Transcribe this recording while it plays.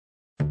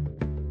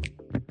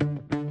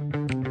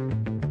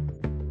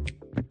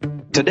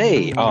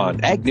Today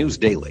on Ag News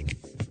Daily.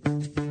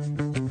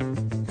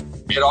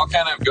 It all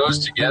kind of goes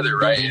together,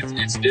 right?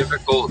 It's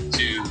difficult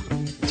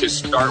to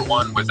start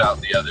one without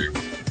the other.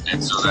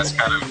 And so that's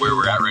kind of where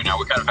we're at right now.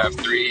 We kind of have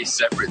three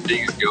separate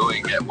things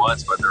going at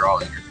once, but they're all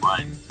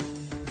intertwined.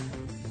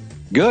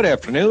 Good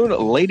afternoon,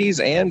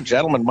 ladies and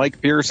gentlemen.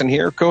 Mike Pearson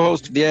here,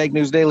 co-host of the Ag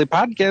News Daily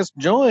podcast,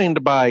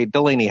 joined by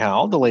Delaney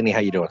Howell. Delaney, how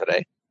you doing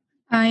today?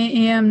 I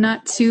am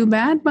not too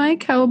bad,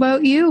 Mike. How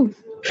about you?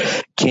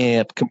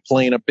 Can't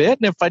complain a bit,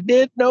 and if I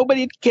did,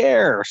 nobody'd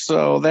care.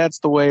 So that's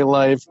the way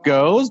life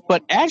goes.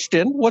 But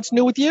Ashton, what's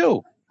new with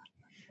you?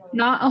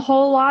 Not a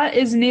whole lot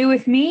is new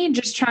with me.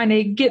 Just trying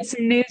to get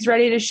some news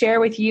ready to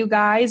share with you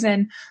guys.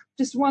 And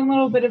just one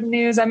little bit of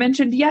news. I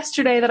mentioned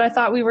yesterday that I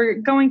thought we were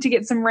going to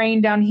get some rain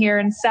down here,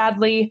 and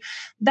sadly,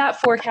 that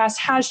forecast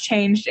has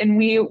changed, and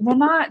we will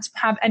not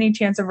have any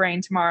chance of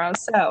rain tomorrow.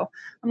 So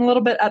I'm a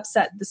little bit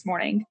upset this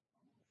morning.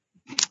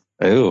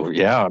 Oh,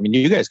 yeah. I mean,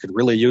 you guys could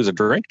really use a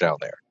drink down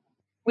there.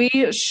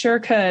 We sure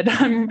could.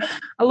 I'm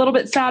a little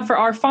bit sad for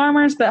our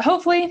farmers, but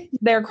hopefully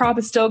their crop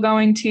is still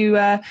going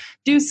to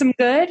do some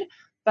good.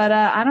 But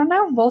I don't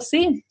know. We'll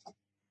see.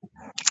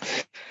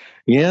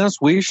 Yes,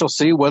 we shall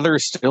see. Weather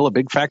is still a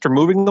big factor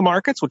moving the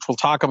markets, which we'll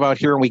talk about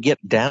here when we get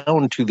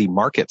down to the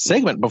market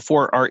segment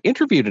before our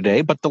interview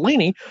today. But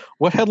Delaney,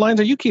 what headlines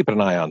are you keeping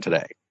an eye on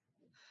today?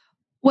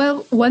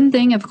 Well, one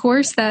thing, of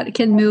course, that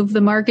can move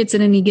the markets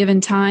at any given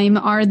time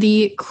are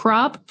the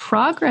crop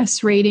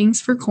progress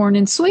ratings for corn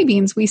and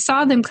soybeans. We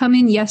saw them come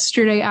in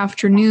yesterday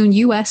afternoon.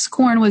 U.S.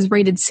 corn was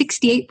rated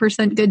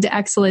 68% good to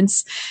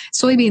excellence,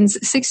 soybeans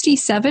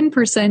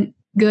 67%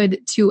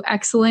 good to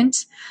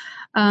excellent.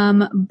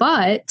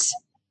 But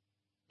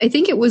I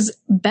think it was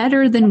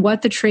better than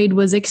what the trade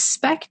was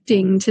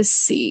expecting to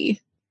see.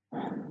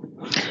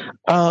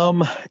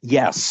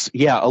 Yes.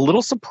 Yeah. A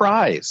little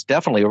surprise.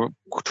 Definitely.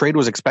 Trade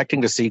was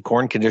expecting to see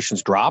corn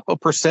conditions drop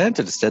 1%.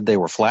 Instead, they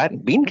were flat,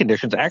 and bean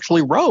conditions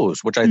actually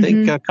rose, which I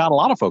think caught a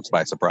lot of folks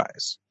by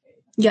surprise.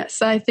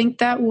 Yes, I think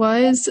that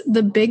was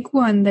the big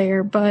one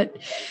there. But,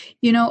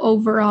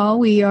 overall,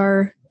 we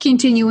are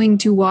continuing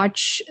to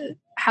watch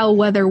how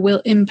weather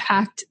will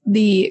impact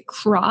the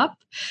crop.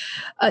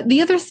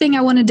 The other thing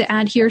I wanted to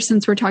add here,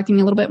 since we're talking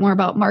a little bit more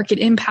about market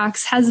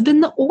impacts, has been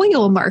the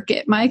oil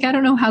market. Mike, I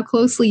don't know how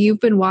closely you've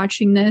been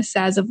watching this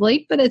as of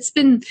late, but it's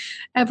been,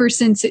 ever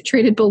since it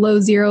traded below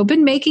zero,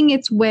 been making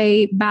its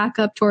way back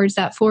up towards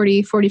that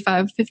 $40,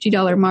 $45,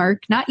 $50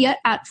 mark. Not yet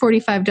at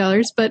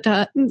 $45,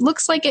 but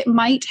looks like it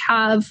might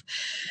have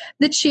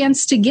the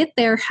chance to get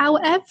there.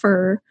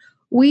 However,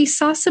 we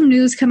saw some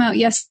news come out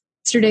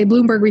yesterday.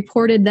 Bloomberg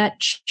reported that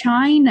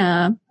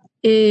China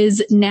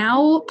is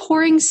now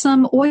pouring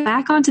some oil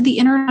back onto the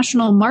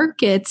international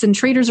markets, and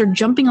traders are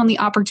jumping on the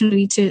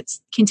opportunity to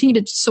continue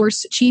to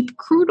source cheap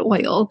crude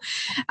oil.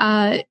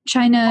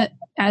 China,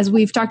 as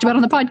we've talked about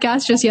on the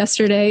podcast just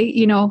yesterday,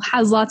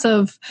 has lots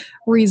of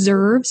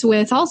reserves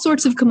with all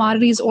sorts of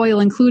commodities, oil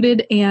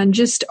included, and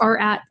just are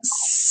at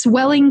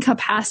swelling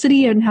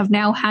capacity and have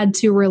now had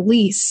to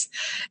release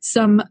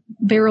some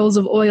barrels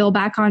of oil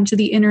back onto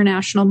the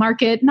international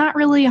market. Not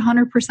really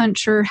 100%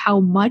 sure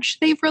how much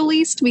they've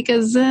released,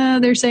 because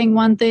they're saying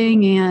one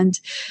thing and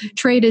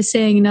trade is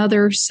saying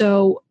another.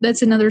 So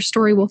that's another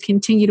story we'll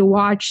continue to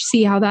watch,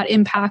 see how that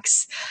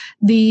impacts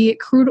the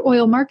crude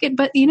oil market.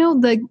 But,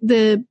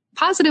 the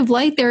positive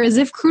light there is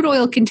if crude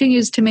oil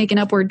continues to make an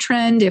upward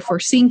trend, if we're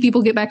seeing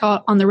people get back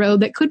out on the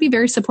road, that could be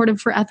very supportive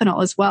for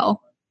ethanol as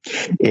well.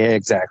 Yeah,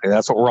 exactly.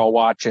 That's what we're all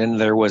watching.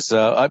 There was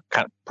a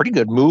kind of pretty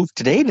good move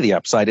today to the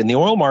upside in the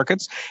oil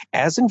markets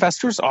as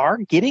investors are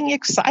getting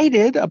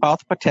excited about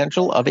the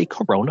potential of a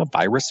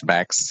coronavirus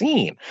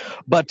vaccine.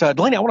 But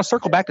Delaney, I want to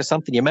circle back to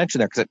something you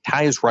mentioned there because it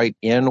ties right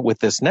in with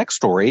this next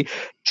story.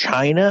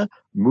 China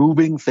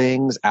moving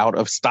things out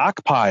of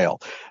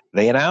stockpile.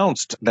 They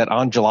announced that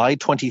on July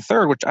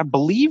 23rd, which I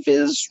believe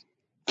is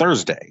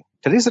Thursday.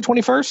 Today's the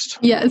 21st?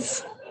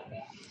 Yes.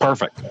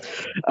 Perfect.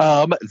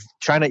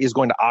 China is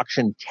going to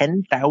auction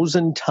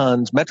 10,000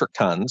 metric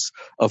tons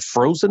of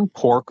frozen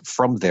pork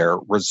from their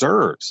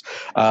reserves.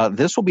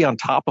 This will be on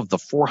top of the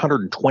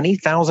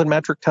 420,000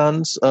 metric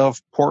tons of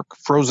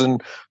frozen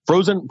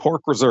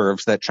pork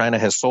reserves that China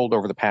has sold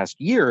over the past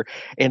year.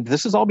 And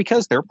this is all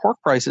because their pork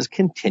prices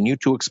continue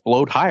to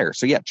explode higher.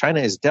 So yeah,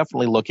 China is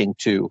definitely looking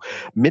to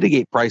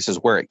mitigate prices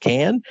where it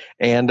can.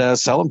 And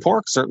selling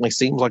pork certainly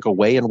seems like a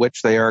way in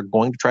which they are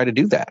going to try to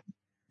do that.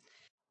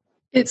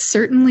 It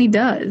certainly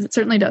does. It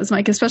certainly does,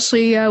 Mike,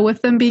 especially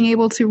with them being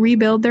able to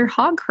rebuild their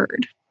hog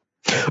herd.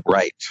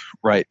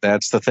 Right.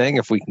 That's the thing.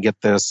 If we can get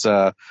this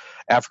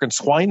African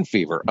swine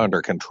fever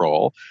under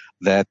control,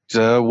 that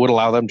would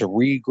allow them to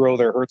regrow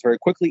their herds very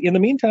quickly. In the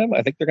meantime,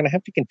 I think they're going to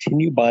have to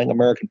continue buying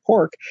American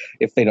pork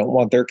if they don't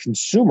want their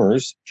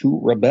consumers to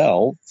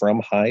rebel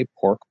from high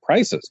pork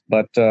prices.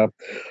 But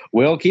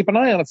we'll keep an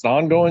eye on it. It's an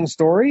ongoing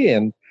story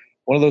and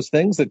one of those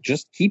things that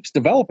just keeps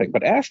developing.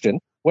 But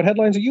Ashton, what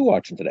headlines are you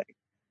watching today?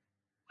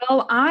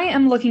 Well, I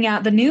am looking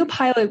at the new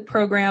pilot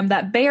program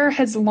that Bayer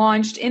has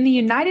launched in the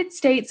United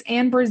States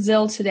and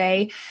Brazil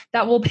today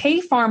that will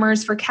pay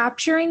farmers for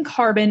capturing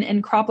carbon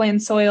in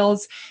cropland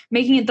soils,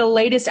 making it the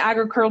latest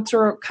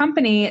agricultural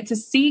company to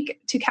seek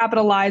to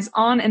capitalize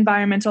on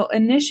environmental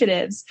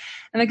initiatives.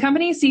 And the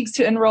company seeks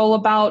to enroll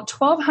about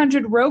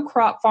 1,200 row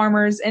crop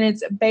farmers in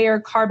its Bayer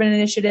Carbon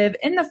Initiative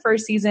in the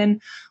first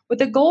season,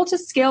 with a goal to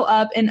scale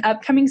up in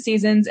upcoming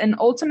seasons and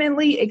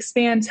ultimately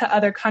expand to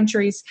other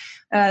countries,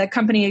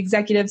 company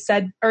executives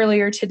said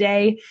earlier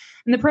today.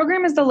 And the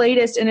program is the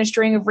latest in a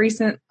string of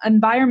recent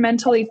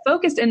environmentally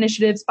focused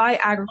initiatives by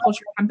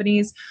agriculture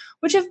companies,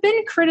 which have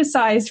been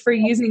criticized for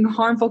using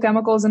harmful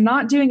chemicals and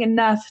not doing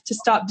enough to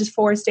stop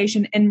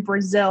deforestation in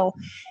Brazil.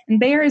 And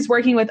Bayer is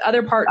working with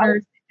other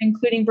partners,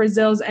 including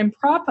Brazil's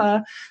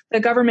Embrapa, the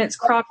government's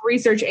crop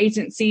research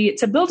agency,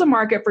 to build a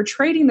market for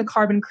trading the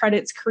carbon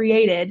credits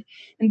created.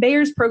 And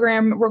Bayer's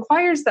program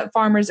requires that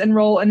farmers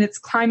enroll in its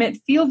Climate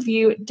Field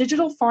View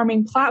digital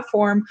farming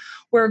platform,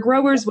 where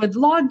growers would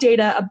log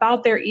data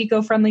about their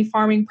eco-friendly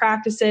farming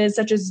practices,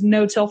 such as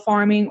no-till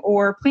farming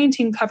or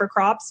planting cover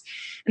crops.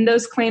 And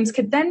those claims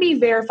could then be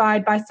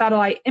verified by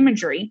satellite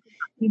imagery.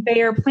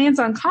 Bayer plans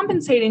on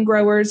compensating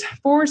growers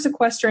for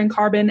sequestering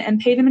carbon and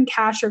pay them in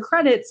cash or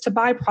credits to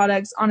buy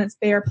products on its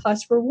Bayer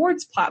Plus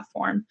Rewards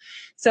platform.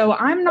 So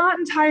I'm not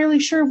entirely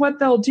sure what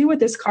they'll do with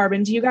this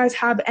carbon. Do you guys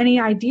have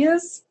any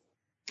ideas?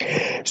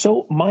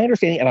 So my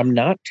understanding, and I'm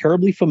not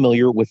terribly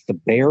familiar with the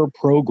Bayer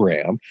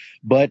program,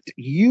 but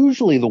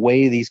usually the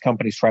way these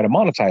companies try to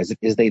monetize it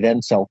is they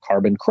then sell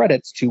carbon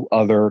credits to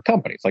other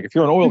companies. Like if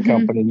you're an oil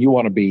company and you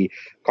want to be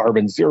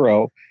carbon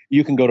zero,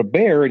 you can go to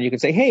Bayer and you can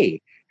say,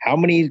 hey, how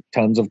many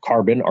tons of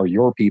carbon are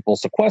your people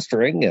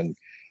sequestering? And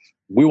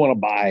we want to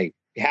buy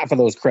half of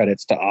those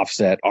credits to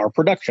offset our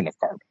production of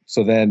carbon.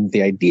 So then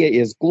the idea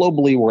is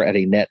globally we're at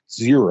a net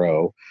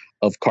zero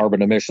of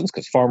carbon emissions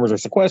because farmers are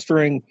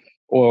sequestering,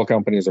 oil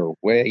companies are,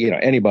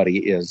 anybody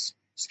is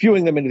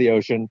spewing them into the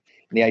ocean.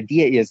 And the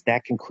idea is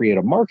that can create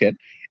a market.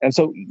 And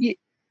so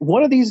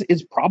one of these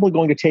is probably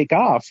going to take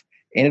off,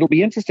 and it'll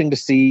be interesting to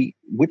see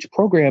which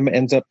program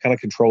ends up kind of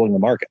controlling the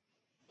market.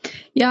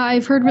 Yeah,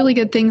 I've heard really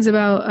good things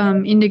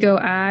about Indigo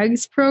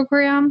Ag's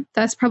program.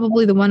 That's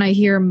probably the one I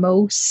hear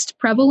most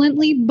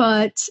prevalently.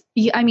 But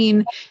I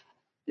mean,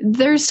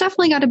 there's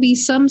definitely got to be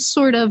some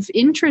sort of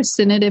interest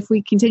in it if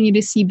we continue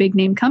to see big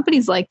name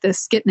companies like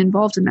this getting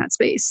involved in that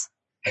space.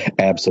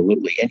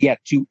 Absolutely. And yet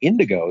to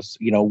Indigos,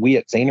 we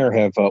at Zaner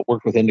have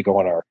worked with Indigo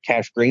on our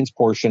cash grains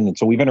portion. And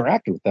so we've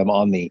interacted with them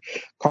on the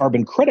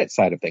carbon credit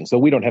side of things. So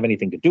we don't have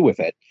anything to do with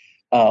it.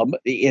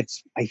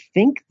 It's, I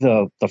think,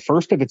 the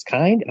first of its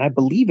kind, and I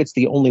believe it's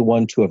the only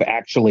one to have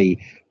actually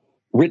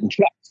written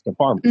checks to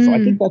farmers. So I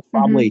think that's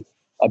probably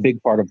a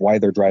big part of why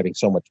they're driving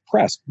so much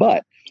press.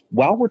 But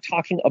while we're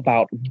talking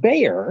about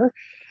Bayer,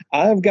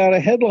 I've got a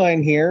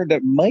headline here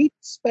that might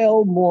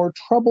spell more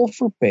trouble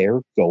for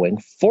Bayer going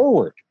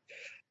forward.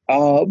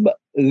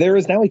 There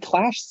is now a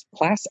class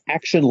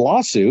action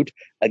lawsuit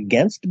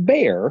against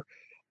Bayer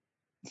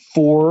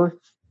for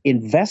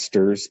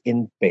investors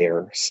in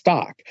Bayer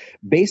stock.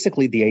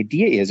 Basically, the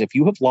idea is if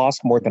you have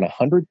lost more than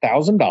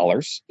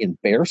 $100,000 in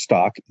Bayer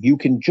stock, you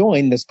can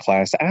join this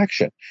class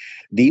action.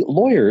 The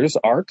lawyers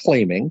are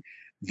claiming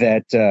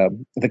that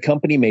the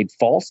company made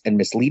false and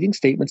misleading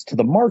statements to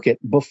the market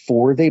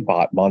before they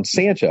bought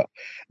Monsanto.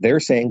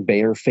 They're saying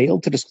Bayer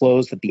failed to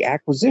disclose that the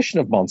acquisition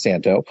of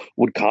Monsanto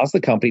would cause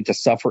the company to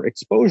suffer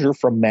exposure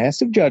from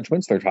massive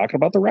judgments. They're talking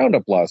about the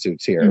Roundup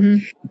lawsuits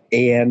here,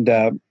 and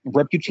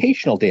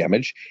reputational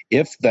damage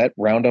if that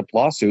Roundup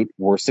lawsuit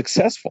were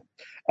successful.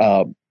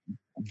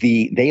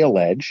 They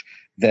allege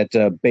that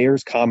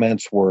Bayer's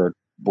comments were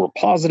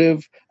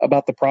positive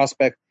about the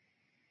prospect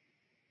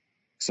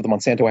of the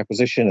Monsanto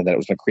acquisition and that it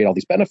was going to create all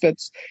these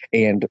benefits.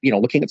 And,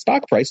 looking at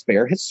stock price,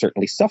 Bayer has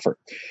certainly suffered.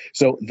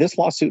 So this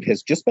lawsuit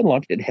has just been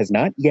launched. It has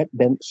not yet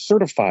been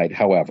certified,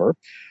 however.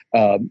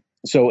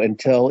 So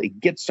until it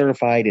gets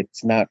certified,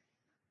 it's not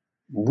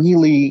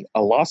really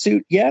a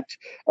lawsuit yet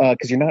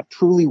because you're not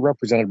truly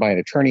represented by an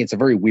attorney. It's a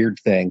very weird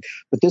thing,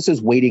 but this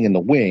is waiting in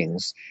the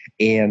wings.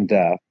 And,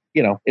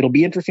 it'll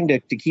be interesting to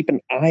keep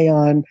an eye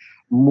on.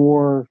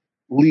 More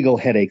legal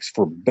headaches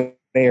for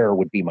Bayer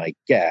would be my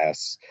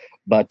guess.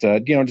 But,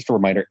 just a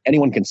reminder,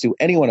 anyone can sue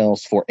anyone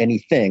else for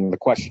anything. The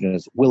question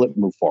is, will it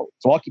move forward?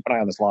 So I'll keep an eye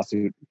on this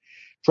lawsuit,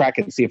 track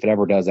it, and see if it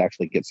ever does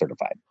actually get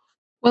certified.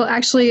 Well,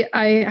 actually,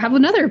 I have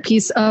another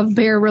piece of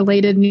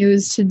Bayer-related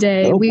news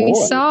today. We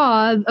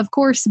saw, of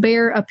course,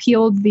 Bayer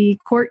appealed the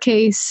court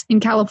case in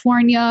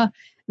California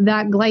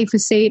that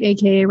glyphosate,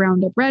 aka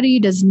Roundup Ready,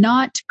 does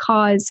not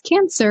cause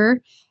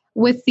cancer,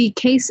 with the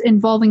case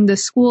involving the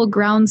school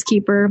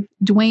groundskeeper,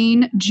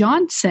 Dwayne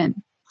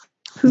Johnson,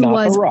 who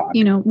was,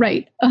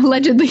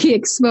 allegedly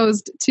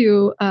exposed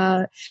to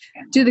the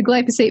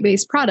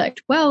glyphosate-based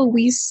product. Well,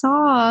 we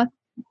saw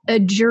a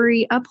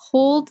jury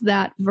uphold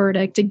that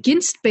verdict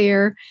against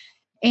Bayer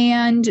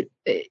and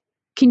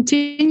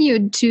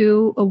continued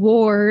to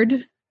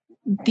award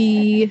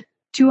the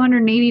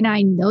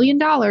 $289 million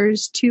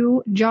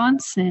to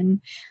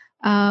Johnson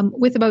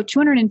with about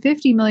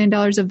 $250 million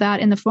of that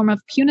in the form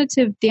of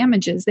punitive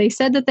damages. They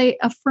said that they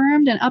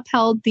affirmed and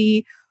upheld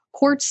the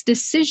court's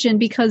decision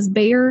because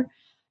Bayer,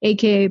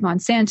 aka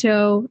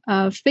Monsanto,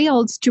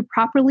 failed to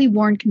properly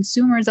warn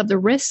consumers of the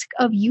risk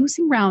of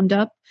using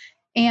Roundup,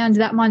 and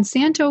that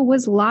Monsanto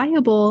was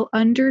liable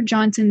under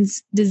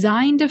Johnson's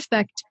design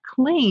defect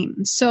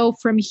claim. So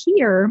from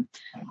here,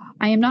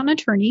 I am not an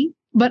attorney,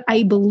 but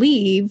I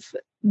believe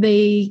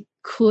they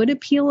could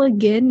appeal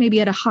again,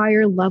 maybe at a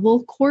higher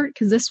level court,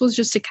 because this was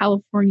just a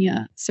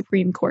California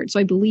Supreme Court. So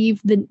I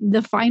believe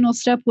the final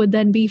step would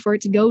then be for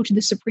it to go to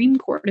the Supreme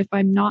Court, if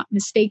I'm not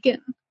mistaken.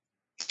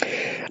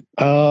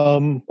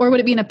 Or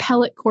would it be an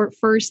appellate court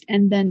first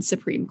and then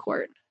Supreme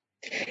Court?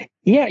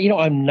 Yeah,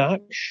 I'm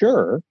not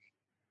sure.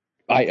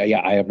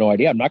 I have no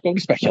idea. I'm not going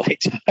to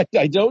speculate.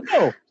 I don't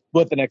know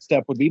what the next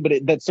step would be, but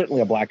that's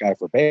certainly a black eye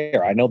for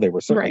Bayer. I know they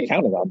were certainly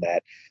counting on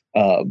that.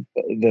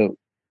 The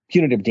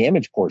punitive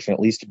damage portion,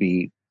 at least, to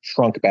be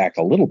shrunk back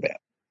a little bit.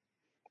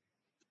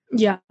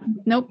 Yeah.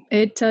 Nope.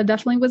 It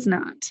definitely was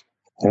not.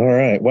 All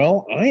right.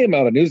 Well, I am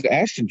out of news.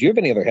 Ashton, do you have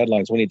any other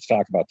headlines we need to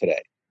talk about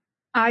today?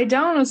 I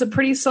don't. It was a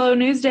pretty slow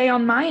news day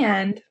on my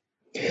end.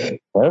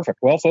 Perfect.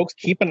 Well, folks,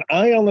 keep an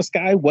eye on the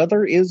sky.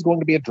 Weather is going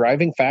to be a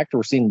driving factor.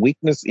 We're seeing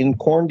weakness in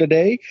corn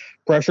today,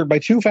 pressured by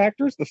two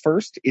factors. The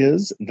first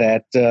is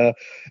that,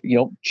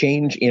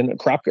 change in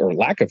crop, or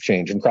lack of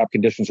change in crop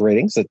conditions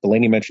ratings that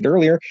Delaney mentioned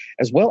earlier,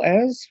 as well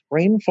as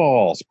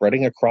rainfall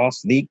spreading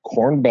across the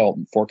Corn Belt.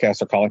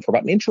 Forecasts are calling for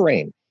about an inch of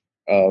rain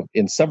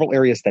in several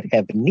areas that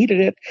have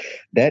needed it.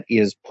 That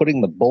is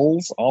putting the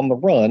bulls on the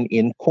run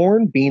in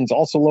corn. Beans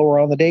also lower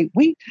on the day.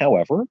 Wheat,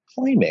 however,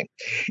 climbing.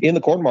 In the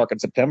corn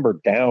market,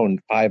 September down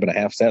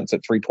 5.5 cents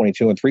at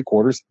 3.22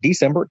 3/4.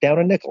 December down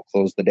a nickel,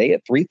 closed the day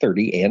at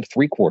 3.30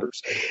 3/4.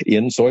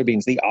 In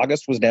soybeans, the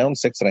August was down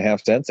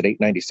 6.5 cents at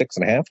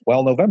 8.96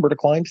 while November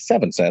declined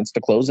 7 cents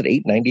to close at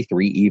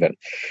 8.93 even.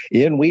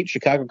 In wheat,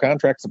 Chicago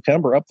contract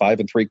September up 5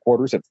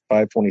 3/4 at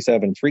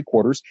 5.27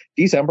 3/4.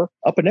 December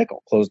up a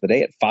nickel, closed the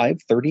day at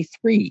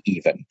 5.33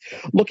 even.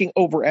 Looking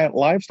over at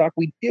livestock,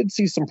 we did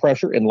see some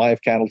pressure in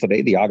live cattle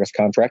today. The August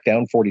contract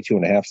down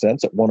 42.5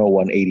 cents at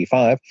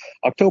 101.85.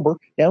 October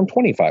down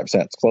 25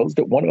 cents, closed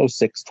at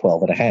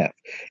 106.12.5.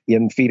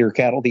 In feeder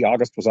cattle, the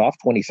August was off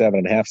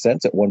 27.5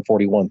 cents at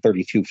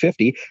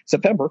 141.32.50.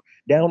 September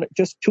down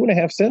just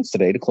 2.5 cents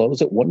today to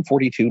close at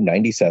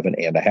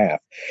 142.97.5.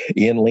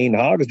 In lean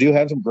hogs, do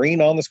have some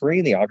green on the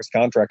screen. The August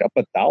contract up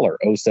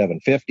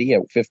 $1.0750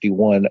 at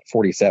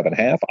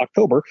 51.47.5.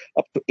 October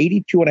up to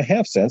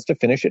 82.5 cents to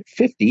finish at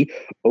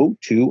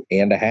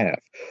 50.02.5.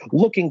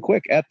 Looking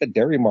quick at the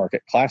dairy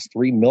market, class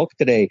 3 milk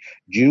today,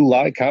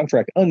 July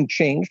contract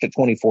unchanged at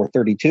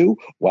 24.32,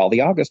 while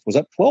the August was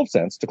up 12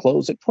 cents to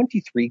close at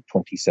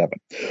 23.27.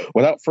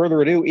 Without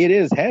further ado, it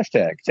is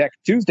hashtag Tech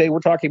Tuesday. We're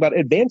talking about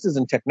advances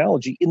in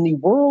technology in the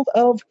world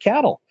of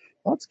cattle.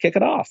 Let's kick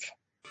it off.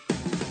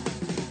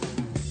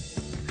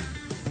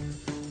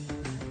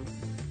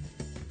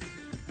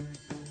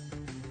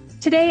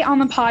 Today on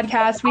the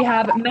podcast, we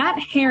have Matt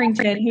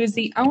Harrington, who is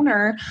the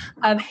owner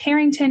of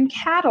Harrington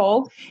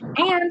Cattle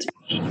and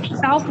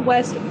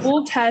Southwest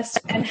Bull Test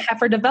and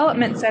Heifer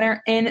Development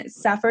Center in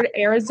Safford,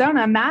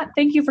 Arizona. Matt,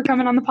 thank you for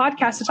coming on the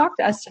podcast to talk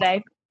to us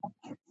today.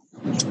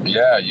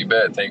 Yeah, you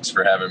bet. Thanks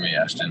for having me,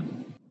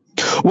 Ashton.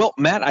 Well,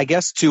 Matt, I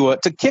guess to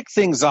kick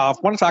things off,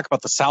 I want to talk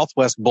about the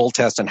Southwest Bull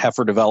Test and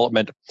Heifer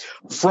Development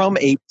from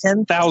a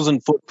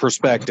 10,000-foot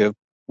perspective.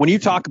 When you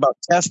talk about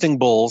testing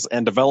bulls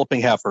and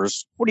developing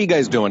heifers, what are you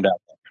guys doing down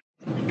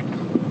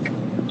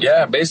there?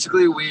 Yeah,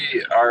 basically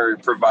we are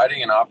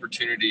providing an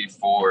opportunity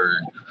for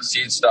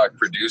seed stock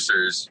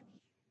producers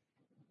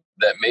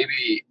that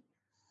maybe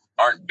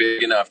aren't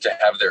big enough to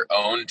have their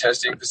own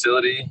testing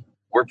facility.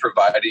 We're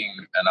providing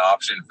an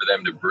option for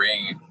them to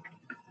bring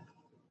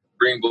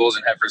bulls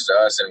and heifers to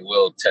us, and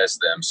we'll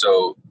test them.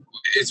 So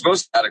it's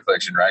mostly data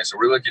collection, right? So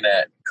we're looking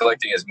at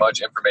collecting as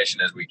much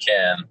information as we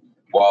can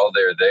while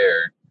they're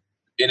there.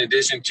 In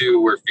addition to,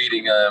 we're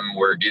feeding them,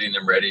 we're getting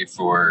them ready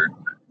for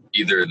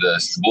either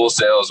the bull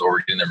sales, or we're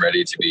getting them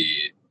ready to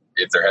be,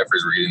 if they're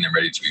heifers, we're getting them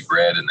ready to be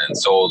bred and then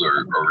sold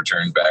or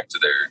returned back to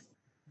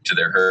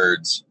their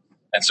herds.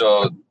 And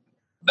so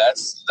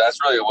that's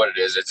really what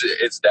it is.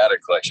 It's data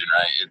collection,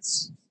 right?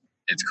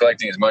 It's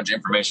collecting as much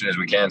information as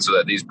we can so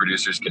that these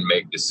producers can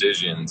make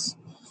decisions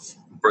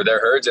for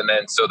their herds, and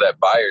then so that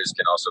buyers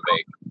can also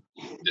make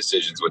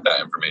decisions with that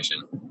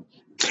information.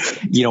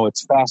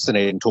 It's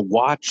fascinating to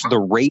watch the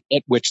rate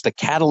at which the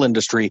cattle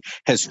industry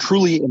has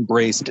truly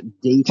embraced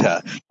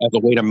data as a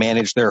way to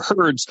manage their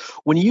herds.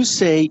 When you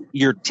say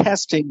you're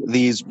testing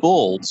these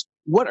bulls,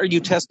 what are you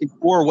testing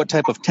for? What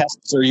type of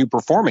tests are you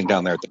performing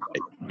down there today?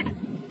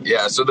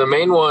 Yeah, so the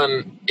main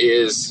one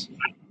is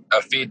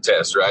a feed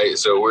test, right?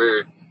 So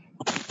we're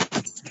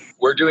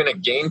doing a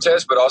gain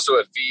test, but also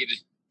a feed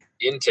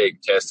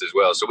intake test as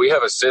well. So we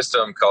have a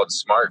system called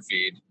Smart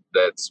Feed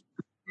that's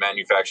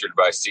manufactured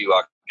by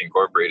C-Lock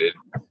Incorporated,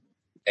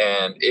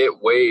 and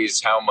it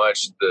weighs how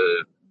much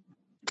the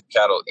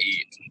cattle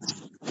eat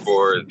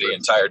for the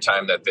entire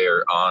time that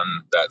they're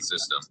on that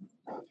system.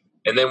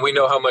 And then we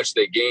know how much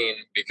they gain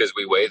because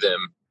we weigh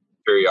them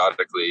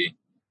periodically,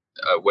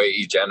 weigh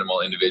each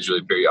animal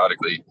individually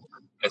periodically.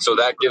 And so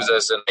that gives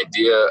us an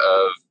idea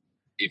of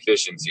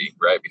efficiency,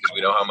 right? Because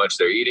we know how much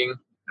they're eating,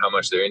 how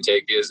much their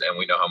intake is, and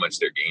we know how much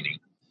they're gaining.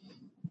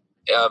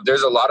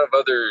 There's a lot of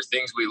other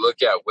things we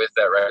look at with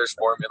that, right? There's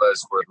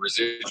formulas for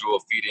residual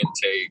feed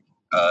intake.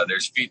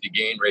 There's feed to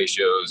gain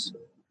ratios,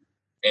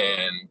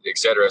 and et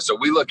cetera. So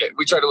we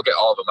try to look at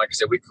all of them. Like I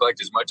said, we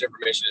collect as much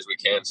information as we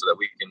can so that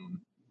we can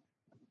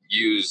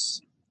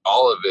use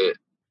all of it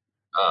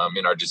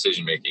in our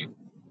decision making.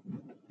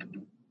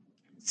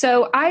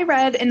 So I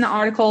read in the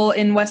article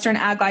in Western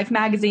Ag Life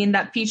magazine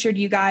that featured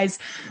you guys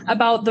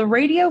about the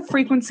radio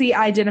frequency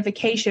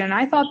identification. And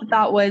I thought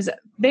that was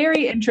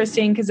very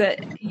interesting because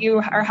you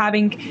are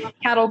having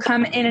cattle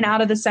come in and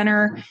out of the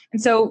center.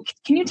 And so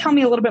can you tell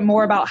me a little bit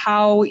more about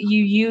how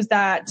you use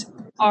that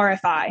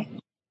RFI?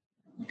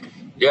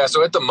 Yeah,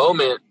 so at the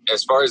moment,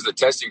 as far as the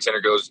testing center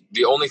goes,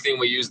 the only thing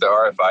we use the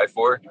RFI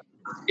for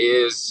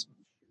is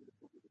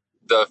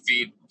the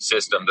feed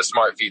system, the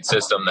smart feed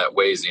system that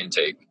weighs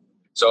intake.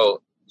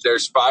 So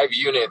there's 5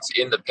 units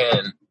in the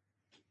pen,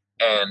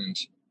 and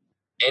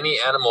any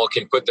animal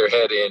can put their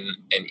head in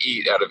and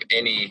eat out of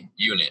any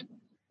unit.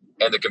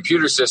 And the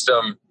computer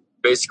system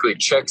basically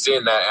checks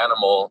in that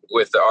animal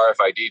with the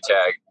RFID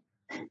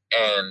tag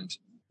and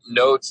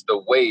notes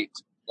the weight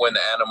when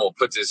the animal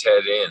puts his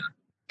head in,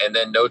 and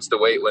then notes the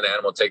weight when the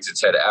animal takes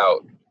its head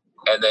out.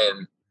 And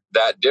then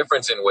that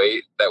difference in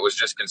weight that was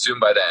just consumed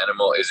by the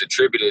animal is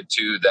attributed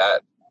to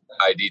that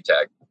ID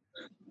tag.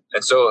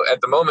 And so at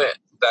the moment,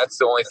 that's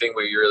the only thing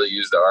we really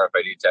use the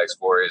RFID tags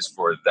for, is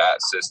for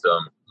that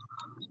system.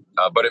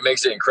 But it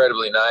makes it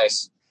incredibly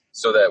nice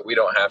so that we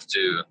don't have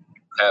to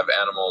have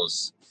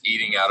animals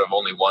eating out of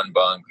only one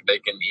bunk. They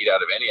can eat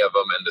out of any of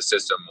them, and the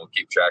system will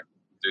keep track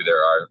through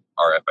their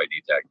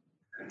RFID tag.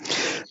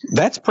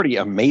 That's pretty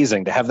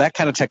amazing to have that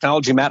kind of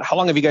technology, Matt. How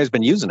long have you guys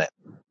been using it?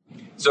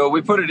 So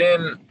we put it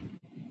in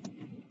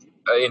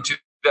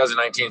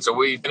 2019. So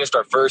we finished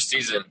our first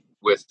season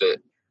with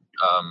it.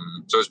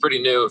 So it's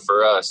pretty new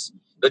for us.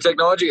 The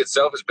technology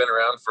itself has been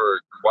around for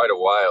quite a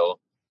while,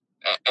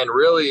 and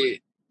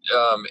really,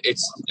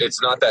 it's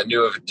not that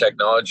new of a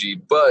technology,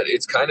 but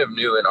it's kind of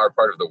new in our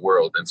part of the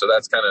world. And so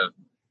that's kind of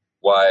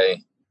why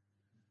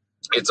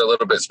it's a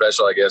little bit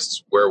special, I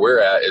guess, where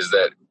we're at, is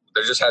that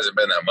there just hasn't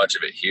been that much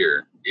of it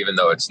here, even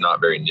though it's not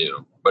very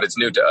new, but it's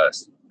new to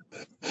us.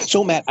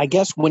 So, Matt, I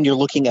guess when you're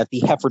looking at the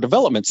heifer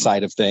development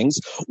side of things,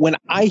 when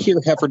I hear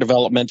heifer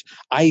development,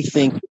 I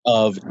think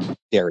of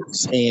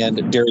dairies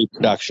and dairy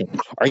production.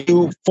 Are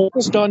you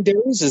focused on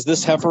dairies? Is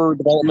this heifer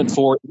development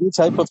for any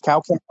type of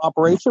cow camp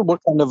operation? What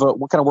kind of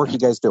work are you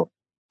guys doing?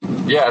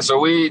 Yeah, so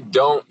we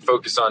don't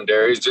focus on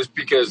dairies just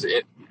because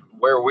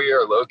where we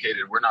are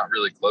located, we're not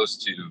really close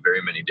to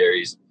very many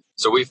dairies.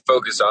 So we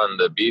focus on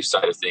the beef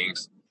side of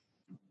things.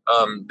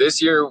 This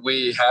year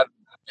we had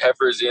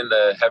heifers in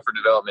the heifer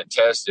development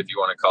test, if you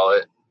want to call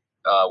it,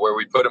 where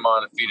we put them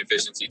on a feed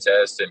efficiency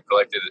test and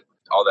collected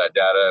all that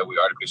data. We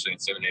artificially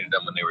inseminated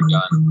them when they were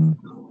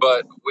done.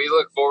 But we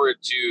look forward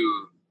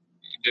to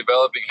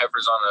developing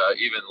heifers on an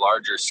even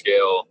larger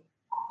scale,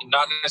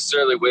 not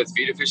necessarily with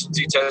feed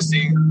efficiency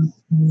testing,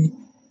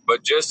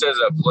 but just as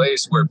a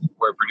place where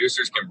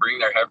producers can bring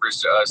their heifers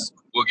to us.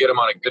 We'll get them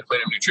on a good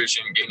plan of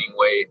nutrition, gaining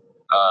weight,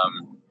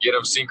 get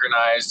them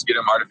synchronized, get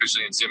them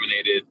artificially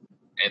inseminated,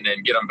 and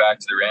then get them back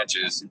to the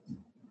ranches.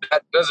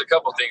 That does a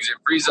couple things. It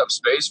frees up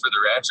space for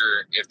the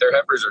rancher. If their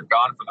heifers are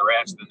gone from the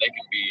ranch, then they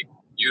can be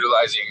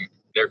utilizing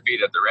their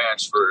feed at the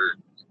ranch for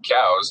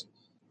cows.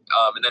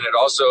 And then it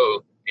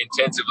also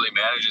intensively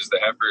manages the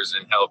heifers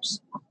and helps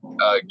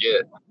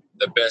get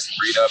the best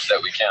breed up that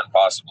we can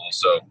possible.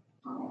 So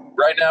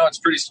right now it's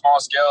pretty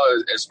small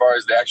scale as far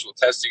as the actual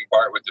testing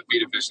part with the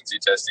feed efficiency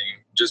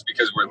testing, just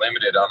because we're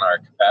limited on our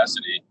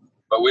capacity.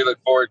 But we look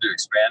forward to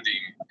expanding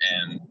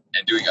and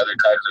doing other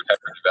types of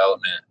heifer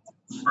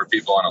development for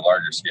people on a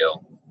larger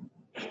scale.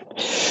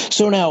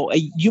 So now,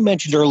 you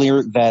mentioned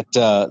earlier that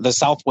the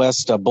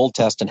Southwest Bull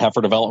Test and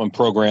Heifer Development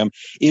Program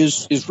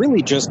is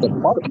really just a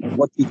part of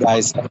what you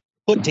guys have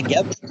put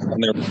together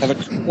on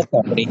their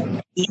company.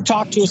 Can you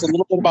talk to us a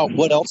little bit about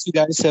what else you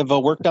guys have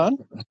worked on?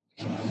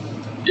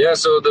 Yeah,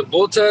 so the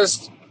Bull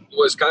Test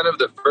was kind of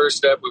the first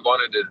step we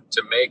wanted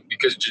to make,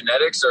 because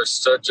genetics are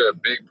such a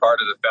big part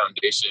of the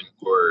foundation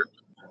for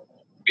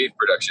beef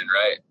production,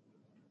 right?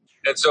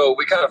 And so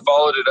we kind of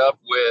followed it up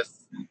with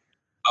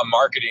a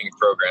marketing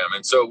program.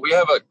 And so we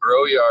have a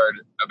grow yard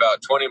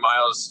about 25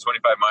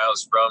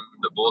 miles from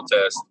the Bull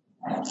Test,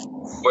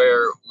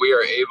 where we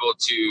are able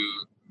to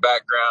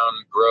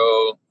background,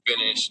 grow,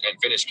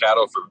 finish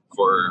cattle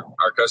for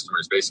our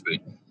customers,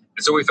 basically.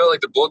 And so we felt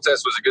like the Bull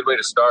Test was a good way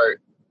to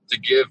start, to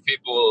give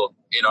people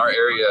in our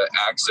area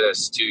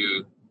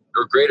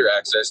greater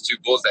access to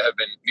bulls that have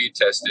been feed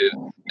tested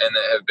and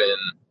that have been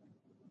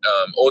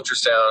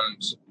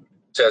ultrasound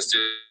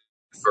tested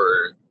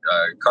for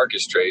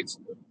carcass traits,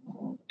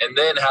 and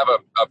then have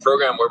a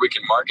program where we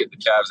can market the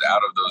calves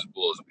out of those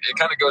bulls. It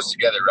kind of goes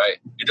together, right?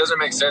 It doesn't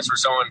make sense for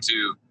someone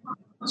to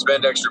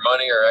spend extra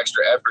money or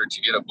extra effort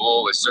to get a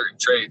bull with certain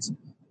traits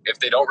if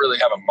they don't really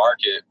have a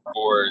market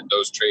for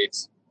those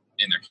traits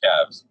in their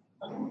calves.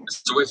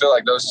 So we feel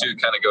like those two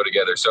kind of go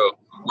together. So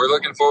we're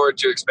looking forward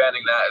to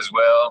expanding that as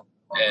well,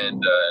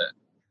 and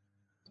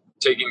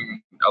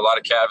taking a lot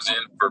of calves in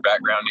for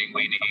backgrounding,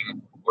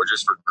 weaning, or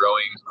just for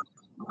growing,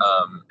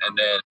 and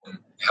then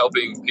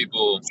helping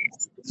people,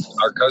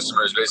 our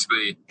customers,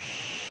 basically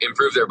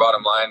improve their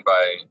bottom line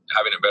by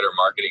having a better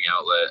marketing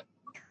outlet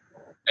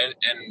and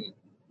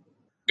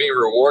being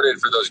rewarded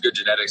for those good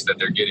genetics that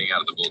they're getting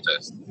out of the bull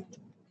test.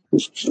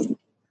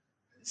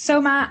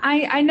 So, Matt,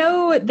 I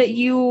know that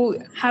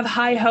you have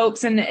high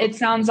hopes, and it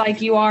sounds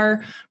like you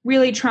are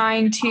really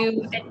trying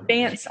to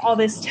advance all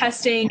this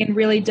testing and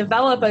really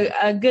develop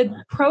a good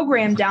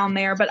program down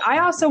there. But I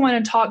also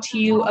want to talk to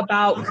you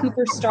about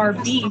Cooper Star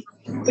beef,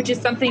 which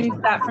is something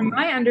that, from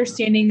my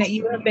understanding, that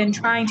you have been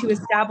trying to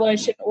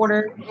establish in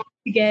order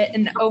to get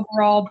an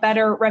overall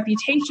better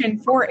reputation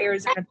for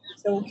Arizona.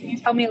 So can you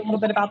tell me a little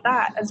bit about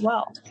that as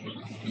well?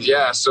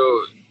 Yeah,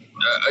 so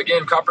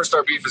again, Copper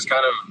Star beef is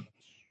kind of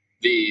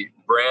the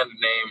brand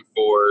name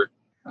for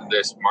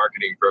this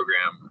marketing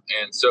program.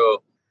 And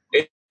so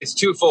it's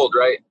twofold,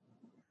 right?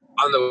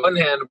 On the one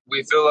hand,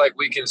 we feel like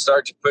we can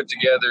start to put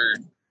together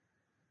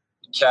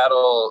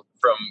cattle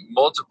from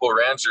multiple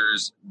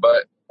ranchers,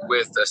 but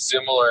with a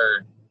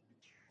similar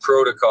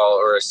protocol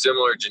or a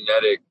similar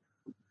genetic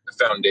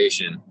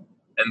foundation.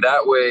 And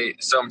that way,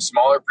 some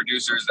smaller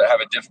producers that have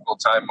a difficult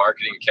time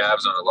marketing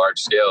calves on a large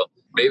scale,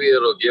 maybe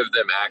it'll give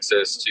them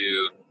access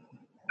to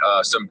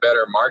some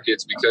better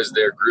markets because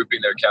they're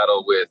grouping their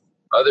cattle with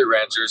other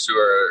ranchers who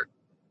are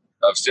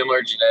of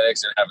similar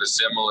genetics and have a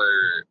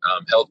similar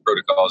health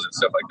protocols and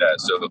stuff like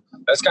that. So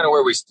that's kind of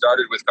where we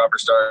started with Copper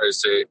Star,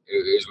 is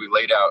we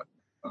laid out,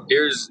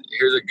 here's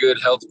a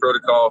good health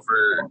protocol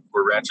for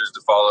ranchers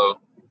to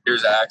follow.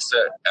 Here's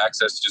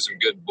access to some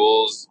good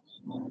bulls,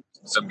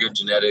 some good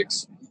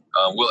genetics.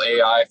 We'll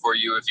AI for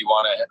you if you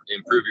want to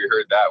improve your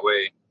herd that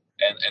way.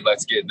 And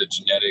let's get the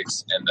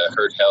genetics and the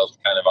herd health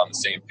kind of on the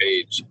same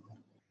page.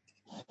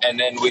 And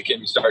then we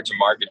can start to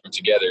market them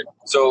together.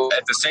 So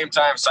at the same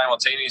time,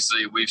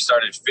 simultaneously, we've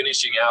started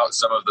finishing out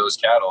some of those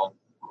cattle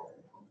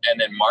and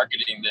then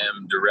marketing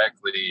them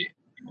directly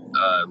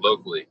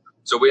locally.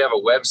 So we have a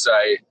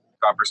website,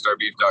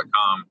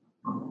 copperstarbeef.com,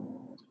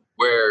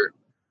 where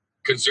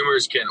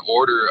consumers can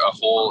order a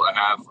whole, a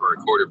half, or a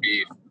quarter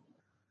beef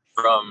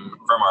from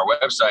our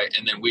website,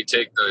 and then we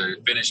take the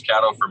finished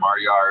cattle from our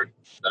yard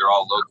that are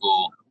all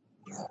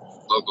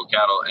local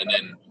cattle, and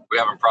then we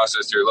have them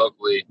processed here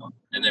locally,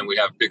 and then we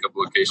have pickup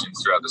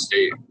locations throughout the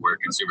state where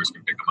consumers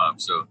can pick them up.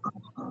 So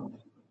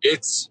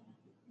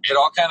it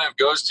all kind of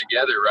goes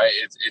together, right?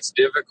 It's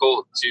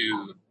difficult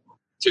to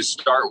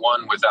start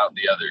one without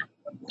the other.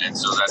 And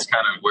so that's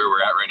kind of where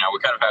we're at right now. We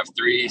kind of have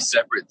three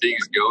separate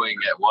things going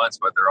at once,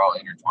 but they're all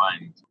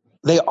intertwined.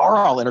 They are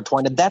all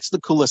intertwined, and that's the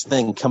coolest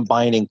thing,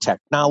 combining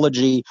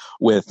technology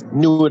with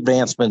new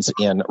advancements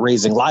in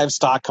raising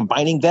livestock,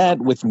 combining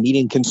that with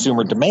meeting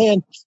consumer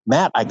demand.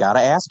 Matt, I got to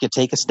ask you,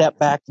 take a step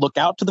back, look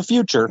out to the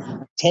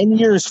future. 10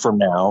 years from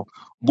now,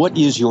 what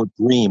is your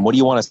dream? What do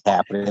you want to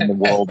happen in the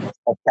world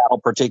of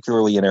cattle,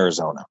 particularly in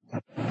Arizona?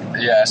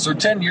 Yeah, so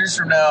 10 years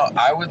from now,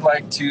 I would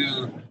like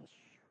to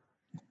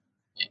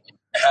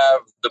have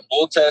the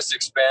bull test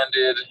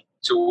expanded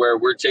to where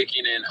we're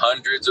taking in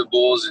hundreds of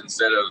bulls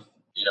instead of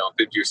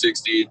 50 or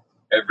 60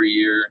 every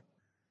year.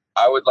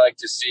 I would like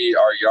to see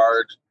our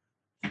yard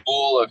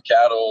full of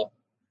cattle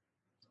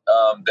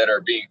that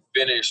are being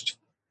finished,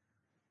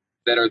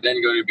 that are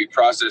then going to be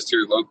processed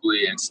here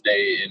locally and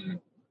stay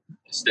in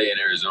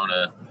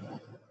Arizona.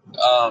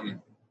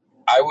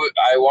 I would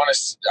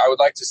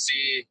like to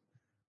see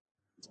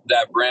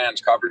that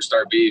brand, Copper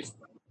Star Beef,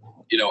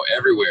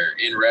 everywhere,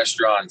 in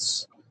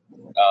restaurants,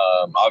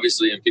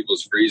 obviously in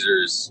people's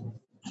freezers.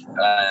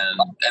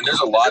 And there's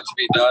a lot to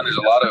be done. There's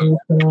a lot of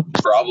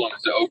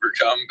problems to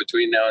overcome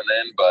between now and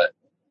then, but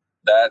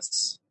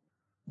that's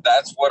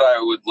what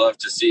I would love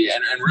to see.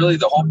 And really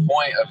the whole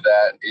point of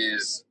that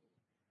is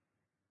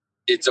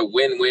it's a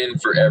win-win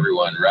for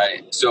everyone,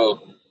 right?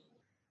 So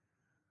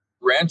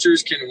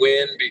ranchers can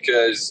win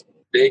because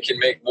they can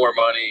make more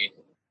money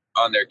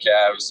on their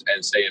calves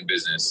and stay in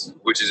business,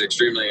 which is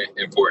extremely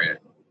important.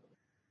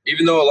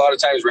 Even though a lot of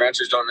times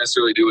ranchers don't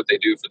necessarily do what they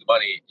do for the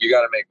money, you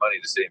got to make money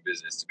to stay in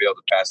business, to be able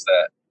to pass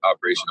that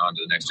operation on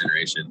to the next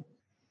generation.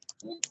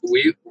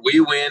 We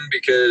win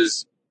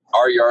because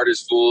our yard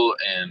is full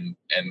and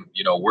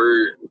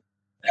we're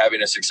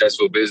having a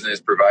successful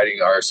business,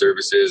 providing our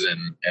services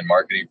and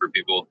marketing for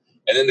people.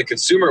 And then the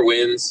consumer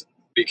wins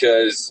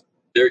because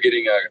they're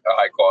getting a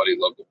high quality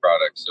local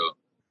product. So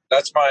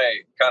that's my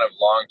kind of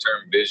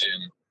long-term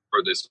vision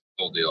for this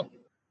whole deal.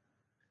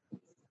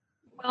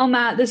 Well,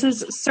 Matt, this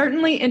is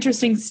certainly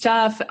interesting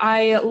stuff.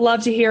 I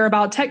love to hear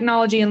about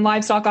technology and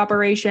livestock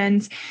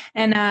operations,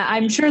 and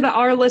I'm sure that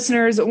our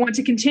listeners want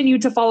to continue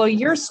to follow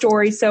your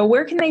story. So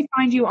where can they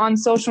find you on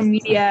social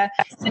media?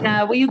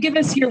 And will you give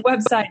us your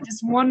website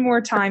just one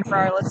more time for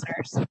our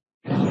listeners?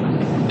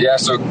 Yeah,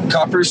 so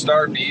Copper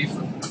Star Beef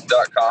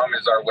agnews.com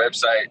is our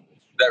website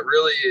that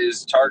really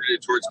is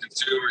targeted towards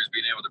consumers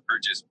being able to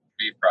purchase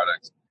beef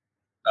products.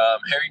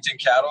 Harrington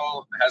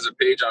Cattle has a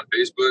page on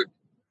Facebook,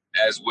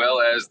 as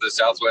well as the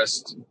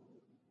Southwest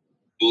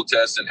Bull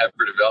Test and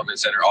Heifer Development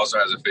Center also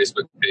has a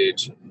Facebook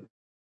page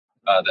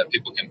that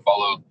people can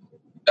follow.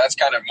 That's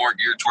kind of more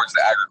geared towards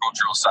the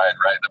agricultural side,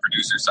 right? The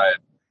producer side,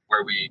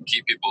 where we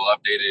keep people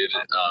updated,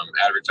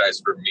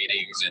 advertise for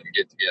meetings and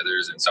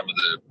get-togethers and some of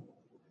the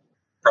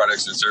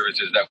products and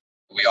services that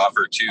we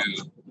offer to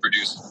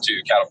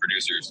cattle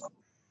producers.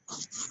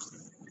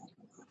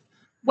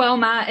 Well,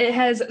 Matt, it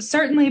has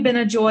certainly been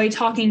a joy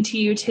talking to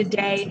you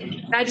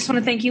today. And I just want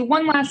to thank you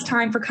one last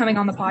time for coming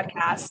on the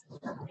podcast.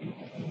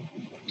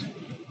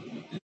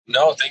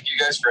 No, thank you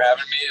guys for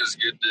having me. It was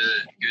good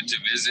to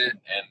visit,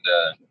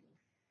 and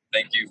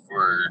thank you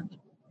for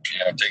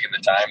taking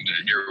the time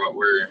to hear what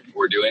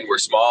we're doing. We're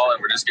small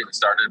and we're just getting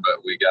started,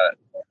 but we got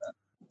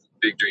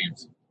big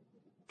dreams.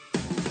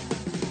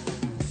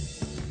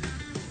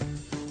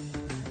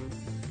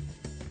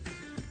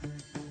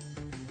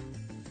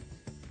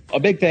 A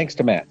big thanks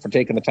to Matt for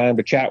taking the time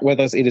to chat with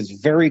us. It is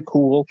very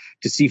cool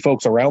to see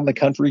folks around the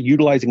country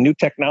utilizing new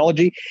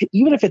technology,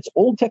 even if it's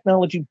old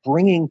technology,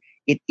 bringing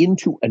it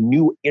into a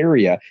new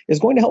area is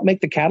going to help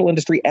make the cattle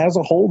industry as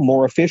a whole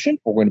more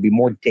efficient. We're going to be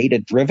more data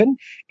driven.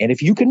 And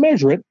if you can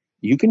measure it,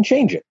 you can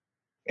change it.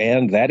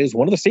 And that is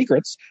one of the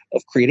secrets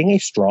of creating a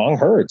strong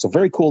herd. So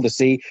very cool to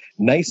see.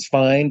 Nice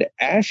find,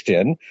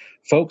 Ashton.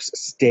 Folks,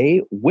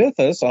 stay with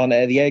us on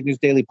the Ag News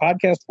Daily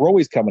podcast. We're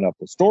always coming up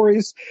with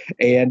stories,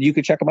 and you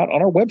can check them out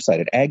on our website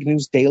at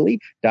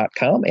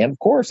agnewsdaily.com. And, of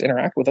course,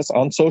 interact with us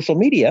on social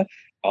media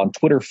on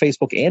Twitter,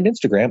 Facebook, and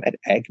Instagram at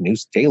Ag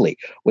News Daily.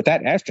 With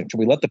that, Ashton, should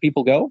we let the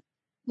people go?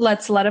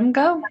 Let's let them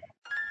go.